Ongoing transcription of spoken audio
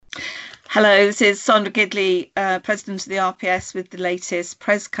Hello, this is Sandra Gidley, President of the RPS with the latest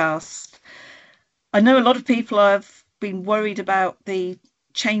PrezCast. I know a lot of people have been worried about the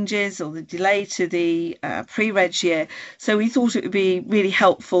changes or the delay to the pre-reg year, so we thought it would be really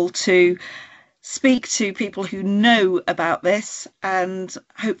helpful to speak to people who know about this and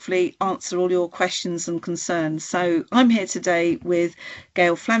hopefully answer all your questions and concerns. So I'm here today with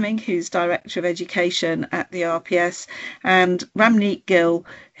Gail Fleming, who's Director of Education at the RPS, and Ramneet Gill,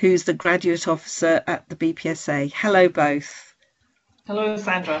 who's the Graduate Officer at the BPSA. Hello both. Hello,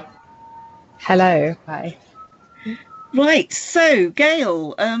 Sandra. Hello. Hi. Right, so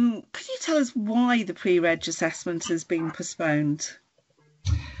Gail, could you tell us why the pre-reg assessment has been postponed?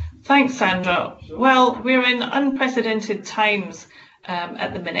 Thanks, Sandra. Well, we're in unprecedented times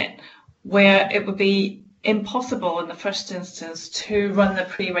at the minute where it would be impossible in the first instance to run the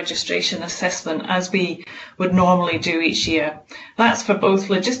pre-registration assessment as we would normally do each year. That's for both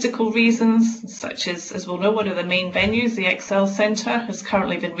logistical reasons, such as we'll know, one of the main venues, the Excel Centre, has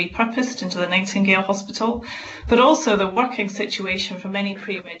currently been repurposed into the Nightingale Hospital, but also the working situation for many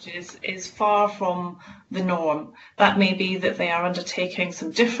pre-regs is far from the norm. That may be that they are undertaking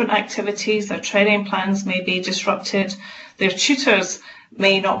some different activities, their training plans may be disrupted, their tutors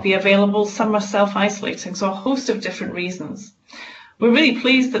may not be available, some are self-isolating, so a host of different reasons. We're really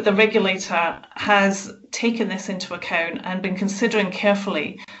pleased that the regulator has taken this into account and been considering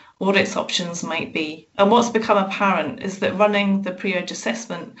carefully what its options might be. And what's become apparent is that running the pre-reg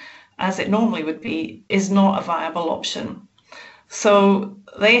assessment as it normally would be is not a viable option. So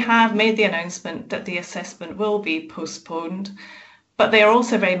they have made the announcement that the assessment will be postponed, but they are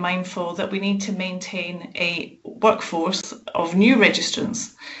also very mindful that we need to maintain a workforce of new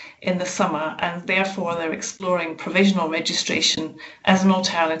registrants in the summer, and therefore they're exploring provisional registration as an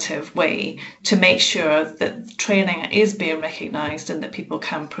alternative way to make sure that training is being recognised and that people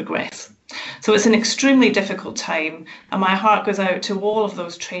can progress. So it's an extremely difficult time, and my heart goes out to all of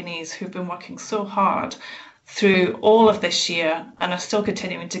those trainees who've been working so hard through all of this year and are still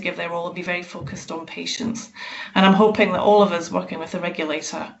continuing to give their all and be very focused on patients. And I'm hoping that all of us working with the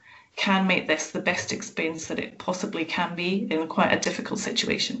regulator can make this the best experience that it possibly can be in quite a difficult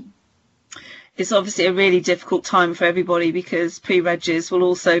situation. It's obviously a really difficult time for everybody because pre-regs will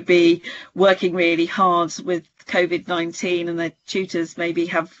also be working really hard with COVID-19 and their tutors maybe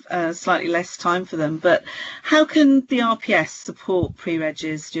have slightly less time for them. But how can the RPS support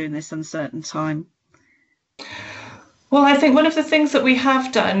pre-regs during this uncertain time? Well, I think one of the things that we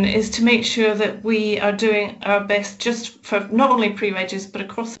have done is to make sure that we are doing our best just for not only pre-regs but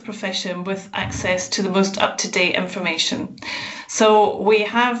across the profession with access to the most up-to-date information. So we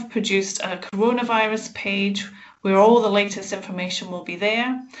have produced a coronavirus page where all the latest information will be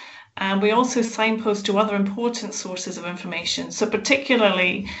there. And we also signpost to other important sources of information. So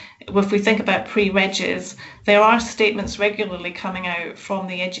particularly if we think about pre-regs, there are statements regularly coming out from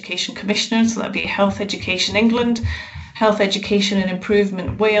the Education Commissioners, so that'd be Health Education England, Health Education and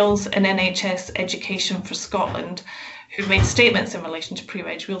Improvement Wales, and NHS Education for Scotland, who've made statements in relation to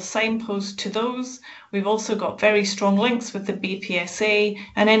pre-reg. We'll signpost to those. We've also got very strong links with the BPSA,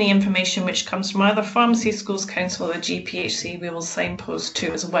 and any information which comes from either Pharmacy Schools Council or the GPHC we will signpost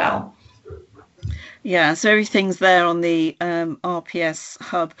to as well. Yeah, so everything's there on the RPS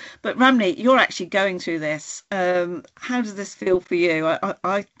hub. But Ramneet, you're actually going through this. How does this feel for you?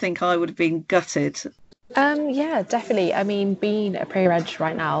 I think I would have been gutted. Yeah, definitely. I mean, being a pre-reg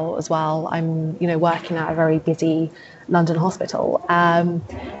right now as well, I'm, working at a very busy London hospital.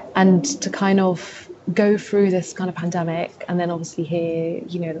 And to kind of go through this kind of pandemic and then obviously here,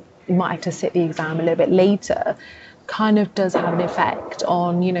 you might have to sit the exam a little bit later, kind of does have an effect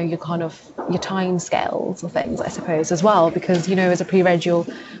on, your time scales or things, I suppose, as well, because, as a pre-reg,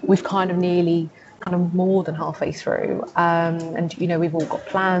 we've kind of more than halfway through, and we've all got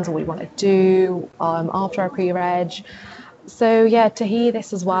plans on what we want to do after our pre-reg. So yeah, to hear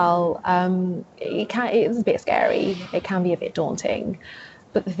this as well, it's a bit scary. It can be a bit daunting,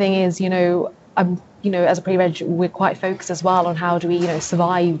 but the thing is, as a pre-reg, we're quite focused as well on how do we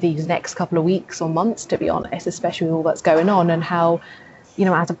survive these next couple of weeks or months, to be honest, especially with all that's going on, and how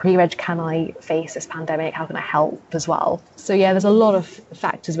as a pre-reg, can I face this pandemic? How can I help as well? So yeah, there's a lot of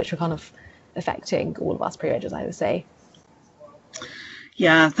factors which are kind of affecting all of us pre-regs, I would say.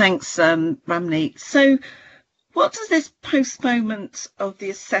 Yeah, thanks, Ramneet. So what does this postponement of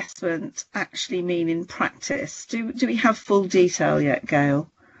the assessment actually mean in practice? Do we have full detail yet, Gail?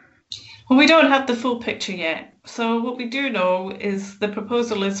 Well, we don't have the full picture yet. So what we do know is the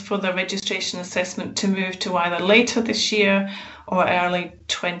proposal is for the registration assessment to move to either later this year or early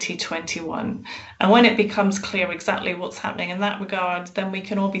 2021. And when it becomes clear exactly what's happening in that regard, then we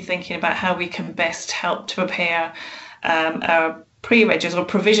can all be thinking about how we can best help to prepare our pre-registered or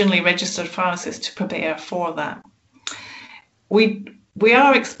provisionally registered pharmacists to prepare for that. We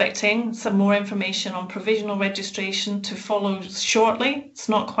are expecting some more information on provisional registration to follow shortly. It's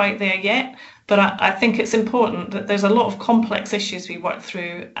not quite there yet, but I think it's important that there's a lot of complex issues we work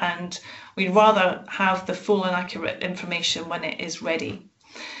through, and we'd rather have the full and accurate information when it is ready.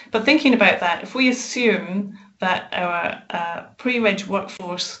 But thinking about that, if we assume that our pre-reg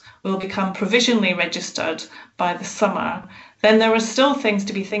workforce will become provisionally registered by the summer, then there are still things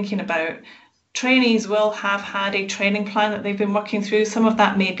to be thinking about. Trainees will have had a training plan that they've been working through. Some of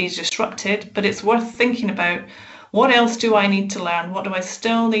that may be disrupted, but it's worth thinking about, what else do I need to learn? What do I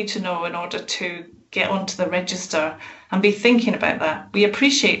still need to know in order to get onto the register? And be thinking about that. We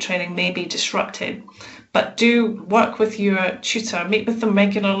appreciate training may be disrupted, but do work with your tutor, meet with them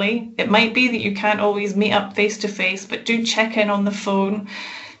regularly. It might be that you can't always meet up face to face, but do check in on the phone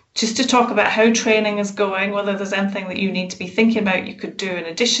just to talk about how training is going, whether there's anything that you need to be thinking about you could do in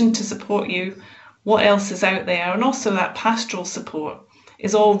addition to support you, what else is out there, and also that pastoral support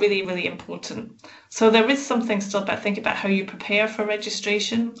is all really, really important. So there is something still about thinking about how you prepare for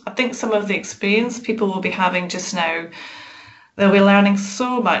registration. I think some of the experience people will be having just now, they'll be learning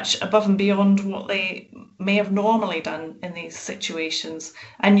so much above and beyond what they may have normally done in these situations,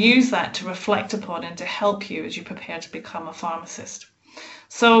 and use that to reflect upon and to help you as you prepare to become a pharmacist.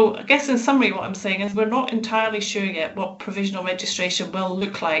 So I guess in summary what I'm saying is we're not entirely sure yet what provisional registration will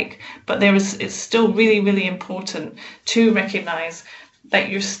look like, but it's still really, really important to recognise that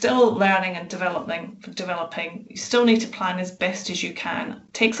you're still learning and developing. You still need to plan as best as you can.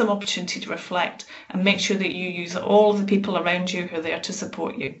 Take some opportunity to reflect and make sure that you use all of the people around you who are there to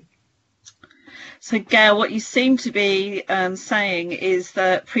support you. So Gail, what you seem to be saying is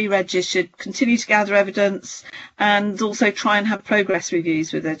that pre-reggers should continue to gather evidence and also try and have progress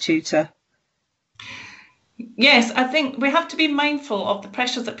reviews with their tutor. Yes, I think we have to be mindful of the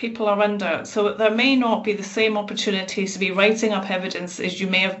pressures that people are under. So there may not be the same opportunities to be writing up evidence as you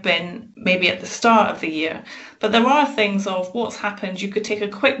may have been maybe at the start of the year. But there are things of what's happened. You could take a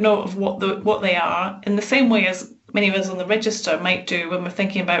quick note of what they are, in the same way as many of us on the register might do when we're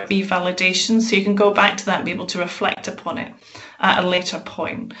thinking about revalidation. So you can go back to that and be able to reflect upon it at a later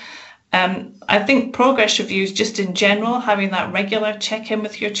point. I think progress reviews just in general, having that regular check-in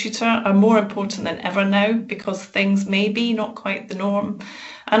with your tutor, are more important than ever now, because things may be not quite the norm.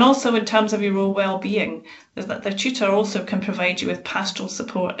 And also in terms of your own well-being, that the tutor also can provide you with pastoral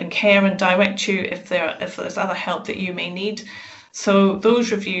support and care and direct you if there's other help that you may need. So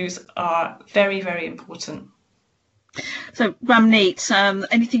those reviews are very, very important. So Ramneet,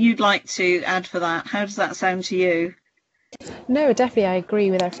 anything you'd like to add for that? How does that sound to you? No, definitely, I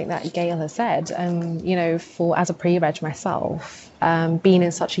agree with everything that Gail has said. You know, as a pre-reg myself, being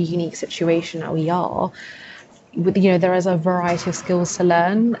in such a unique situation that we are, there is a variety of skills to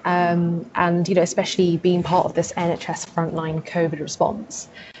learn, and especially being part of this NHS frontline COVID response.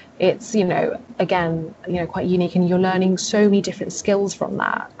 It's again quite unique, and you're learning so many different skills from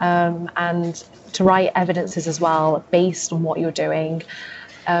that, and to write evidences as well based on what you're doing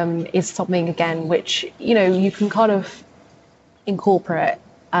is something again which you can kind of incorporate,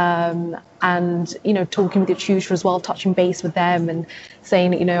 and talking with your tutor as well, touching base with them and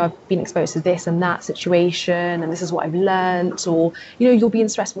saying I've been exposed to this and that situation and this is what I've learnt, or you'll be in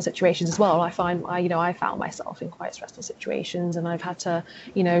stressful situations as well. I found myself in quite stressful situations, and I've had to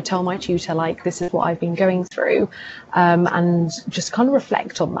tell my tutor, like, this is what I've been going through, and just kind of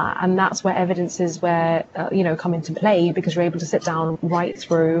reflect on that. And that's where evidences come into play, because you're able to sit down, write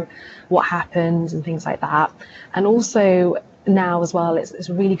through what happened and things like that. And also now as well, it's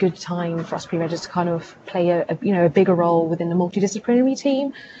a really good time for us pre-reggers to kind of play a bigger role within the multidisciplinary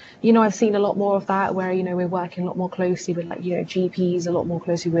team. I've seen a lot more of that, where we're working a lot more closely with GPs, a lot more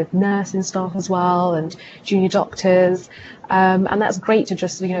closely with nursing staff as well, and junior doctors, and that's great to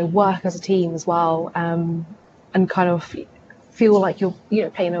just work as a team as well, and kind of feel like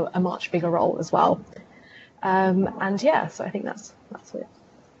you're playing a much bigger role as well, and yeah, so I think that's it.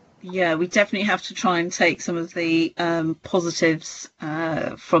 Yeah, we definitely have to try and take some of the positives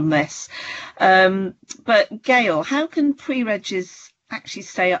from this. But Gail, how can pre-reggers actually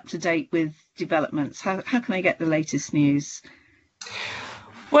stay up to date with developments? How can they get the latest news?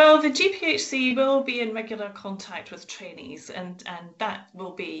 Well, the GPHC will be in regular contact with trainees, and that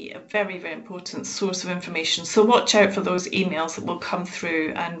will be a very, very important source of information. So watch out for those emails that will come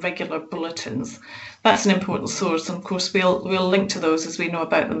through and regular bulletins. That's an important source, and of course we'll link to those as we know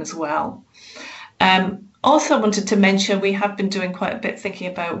about them as well. Also, I wanted to mention we have been doing quite a bit thinking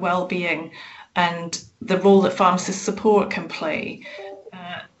about well-being and the role that pharmacist support can play.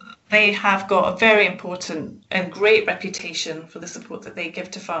 They have got a very important and great reputation for the support that they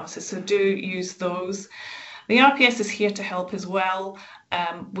give to pharmacists, so do use those. The RPS is here to help as well.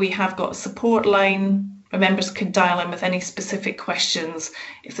 We have got a support line where members can dial in with any specific questions.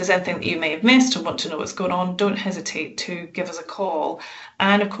 If there's anything that you may have missed or want to know what's going on, don't hesitate to give us a call.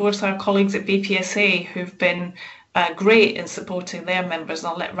 And of course, our colleagues at BPSA who've been great in supporting their members, and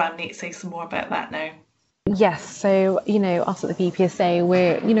I'll let Ramneet say some more about that now. Yes, so us at the BPSA,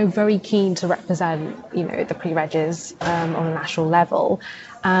 we're very keen to represent the pre-regs on a national level,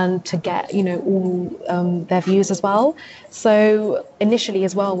 and to get all their views as well. So initially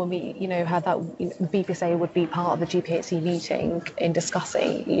as well, when we heard that the BPSA would be part of the GPHC meeting in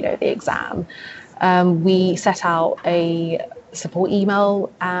discussing the exam, we set out a support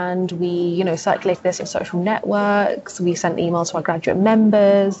email, and we circulated this on social networks. We sent emails to our graduate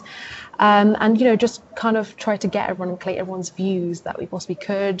members. And just kind of try to get everyone and collate everyone's views that we possibly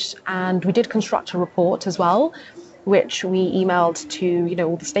could. And we did construct a report as well, which we emailed to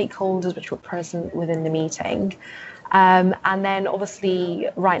all the stakeholders which were present within the meeting. And then obviously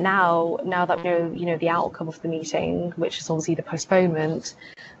right now that we know the outcome of the meeting, which is obviously the postponement,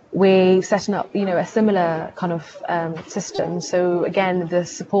 we're setting up a similar kind of system. So again, the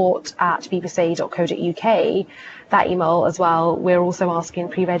support at bpsa.co.uk, that email as well, we're also asking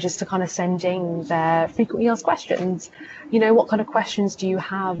pre-regs to kind of send in their frequently asked questions. What kind of questions do you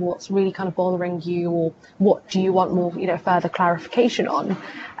have? What's really kind of bothering you, or what do you want more further clarification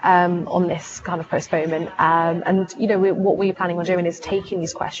on this kind of postponement? And what we're planning on doing is taking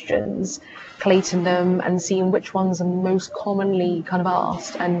these questions, collating them, and seeing which ones are most commonly kind of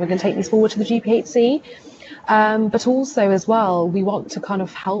asked, and we're going to take these forward to the GPHC. But also as well, we want to kind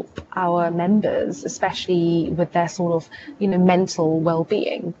of help our members, especially with their sort of mental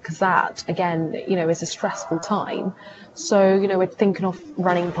well-being, because that again is a stressful time. So we're thinking of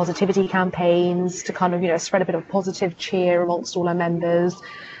running positivity campaigns to kind of spread a bit of positive cheer amongst all our members,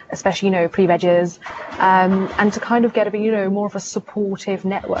 especially pre-regs, and to kind of get a bit more of a supportive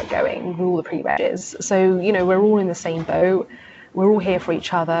network going with all the pre-regs. So we're all in the same boat, we're all here for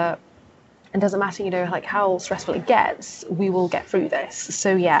each other. It doesn't matter, like how stressful it gets, we will get through this.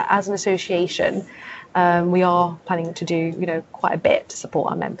 So yeah, as an association, we are planning to do, quite a bit to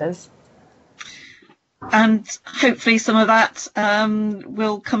support our members. And hopefully some of that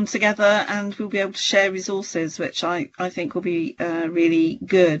will come together, and we'll be able to share resources, which I think will be really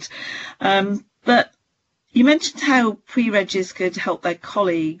good. But you mentioned how pre-regs could help their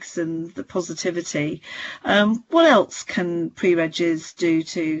colleagues and the positivity. What else can pre-regs do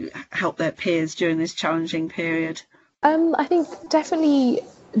to help their peers during this challenging period? I think definitely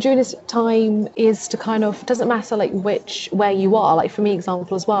during this time is to kind of, doesn't matter like where you are. Like for me,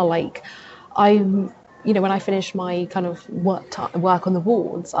 example as well, like I'm, when I finish my kind of work on the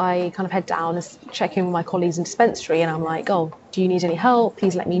wards, I kind of head down and check in with my colleagues in dispensary, and I'm like, oh, do you need any help?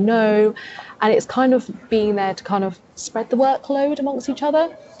 Please let me know. And it's kind of being there to kind of spread the workload amongst each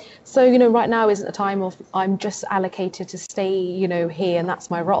other. So, right now isn't a time of I'm just allocated to stay, here and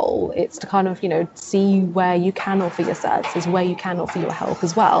that's my role. It's to kind of, see where you can offer your services, where you can offer your help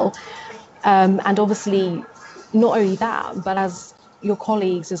as well. And obviously, not only that, but as your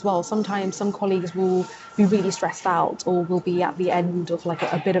colleagues as well. Sometimes some colleagues will be really stressed out, or will be at the end of like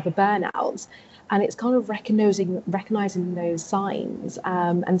a bit of a burnout. And it's kind of recognizing those signs,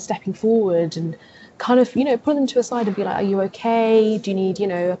 and stepping forward and kind of, put them to a side and be like, are you okay? Do you need,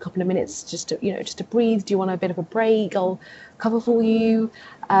 a couple of minutes just to breathe? Do you want a bit of a break? I'll cover for you.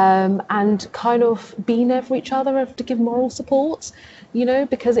 And kind of being there for each other to give moral support,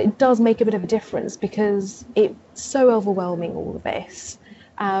 because it does make a bit of a difference, because it's so overwhelming, all of this.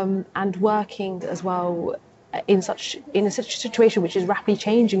 And working as well in such a situation which is rapidly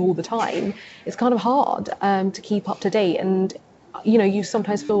changing all the time, it's kind of hard to keep up to date. And you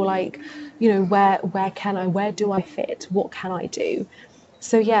sometimes feel like, where do I fit? What can I do?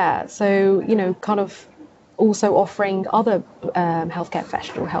 So yeah, kind of also offering other healthcare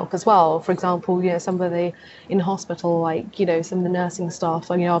professional help as well. For example, somebody in hospital, like some of the nursing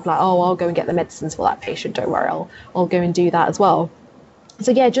staff, I'll be like, oh, I'll go and get the medicines for that patient, don't worry, I'll go and do that as well. So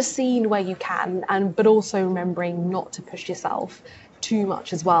yeah, just seeing where you can, but also remembering not to push yourself too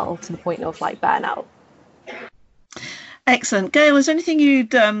much as well, to the point of like burnout. Excellent. Gail, is there anything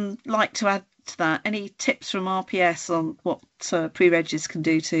you'd like to add to that? Any tips from RPS on what pre-regs can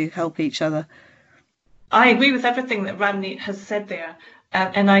do to help each other? I agree with everything that Ramneet has said there,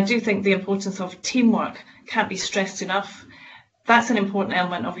 and I do think the importance of teamwork can't be stressed enough. That's an important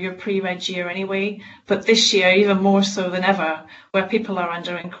element of your pre-reg year anyway, but this year even more so than ever, where people are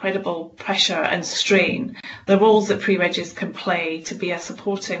under incredible pressure and strain, the roles that pre-regs can play to be a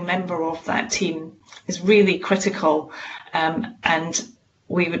supporting member of that team is really critical, and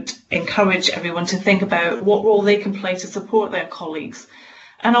we would encourage everyone to think about what role they can play to support their colleagues,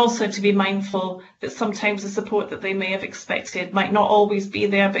 and also to be mindful that sometimes the support that they may have expected might not always be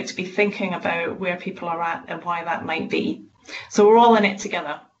there, but to be thinking about where people are at and why that might be. So we're all in it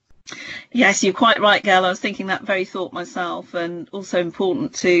together. Yes, you're quite right, Gail. I was thinking that very thought myself, and also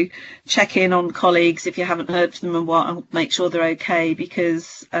important to check in on colleagues if you haven't heard from them in a while and make sure they're okay,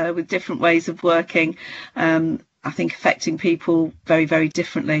 because with different ways of working, I think affecting people very, very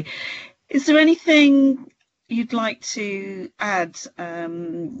differently. Is there anything you'd like to add,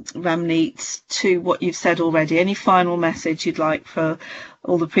 Ramneet, to what you've said already? Any final message you'd like for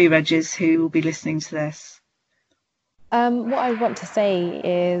all the pre-regs who will be listening to this? What I want to say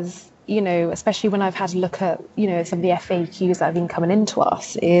is, especially when I've had a look at, some of the FAQs that have been coming into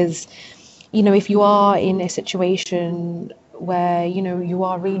us is, if you are in a situation where, you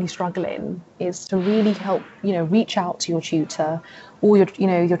are really struggling, is to really help, reach out to your tutor or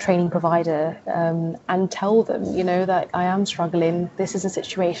your training provider, and tell them, that I am struggling, this is a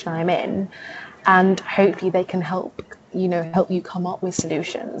situation I'm in, and hopefully they can help you come up with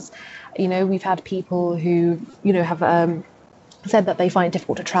solutions. We've had people who, have said that they find it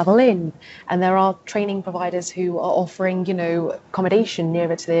difficult to travel in, and there are training providers who are offering, accommodation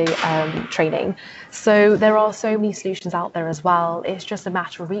nearer to the training. So there are so many solutions out there as well. It's just a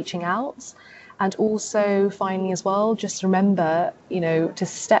matter of reaching out. And also finally as well, just remember, to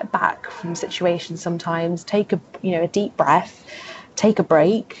step back from situations sometimes, take a deep breath, take a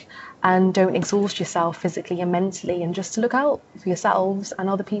break, and don't exhaust yourself physically and mentally, and just to look out for yourselves and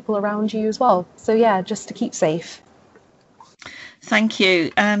other people around you as well. So yeah, just to keep safe. Thank you.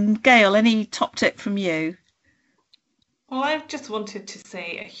 Gail, any top tip from you? Well, I just wanted to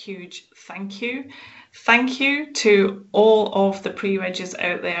say a huge thank you. Thank you to all of the pre-regs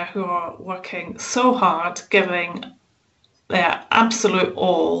out there who are working so hard, giving their absolute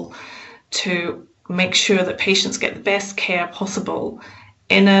all to make sure that patients get the best care possible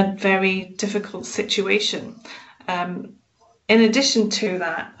in a very difficult situation. In addition to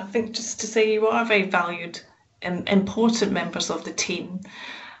that, I think just to say you are very valued and important members of the team.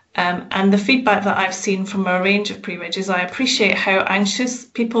 And the feedback that I've seen from a range of pre-regs, I appreciate how anxious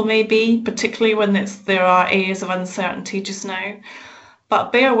people may be, particularly when there are areas of uncertainty just now.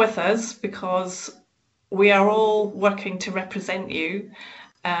 But bear with us, because we are all working to represent you.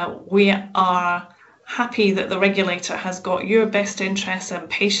 We are happy that the regulator has got your best interests and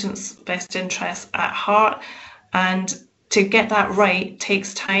patients' best interests at heart, and to get that right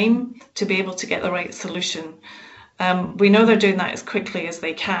takes time to be able to get the right solution. We know they're doing that as quickly as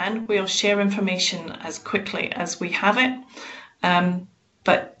they can. We'll share information as quickly as we have it,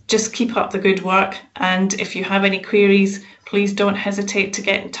 but just keep up the good work, and if you have any queries, please don't hesitate to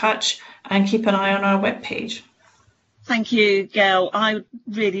get in touch, and keep an eye on our webpage. Thank you, Gail. I would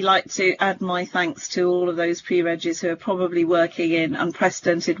really like to add my thanks to all of those pre-regs who are probably working in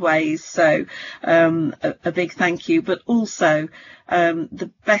unprecedented ways. So a big thank you, but also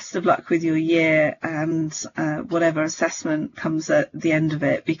the best of luck with your year and whatever assessment comes at the end of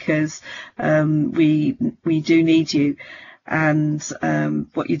it, because we do need you, and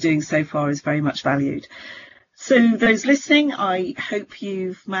what you're doing so far is very much valued. So those listening, I hope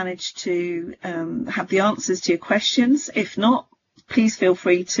you've managed to have the answers to your questions. If not, please feel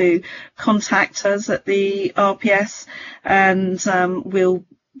free to contact us at the RPS, and we'll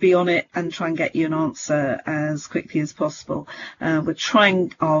be on it and try and get you an answer as quickly as possible. We're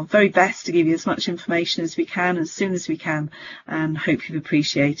trying our very best to give you as much information as we can, as soon as we can, and hope you've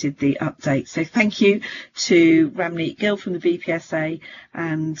appreciated the update. So thank you to Ramneet Gill from the BPSA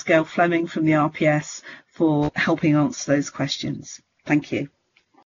and Gail Fleming from the RPS for helping answer those questions. Thank you.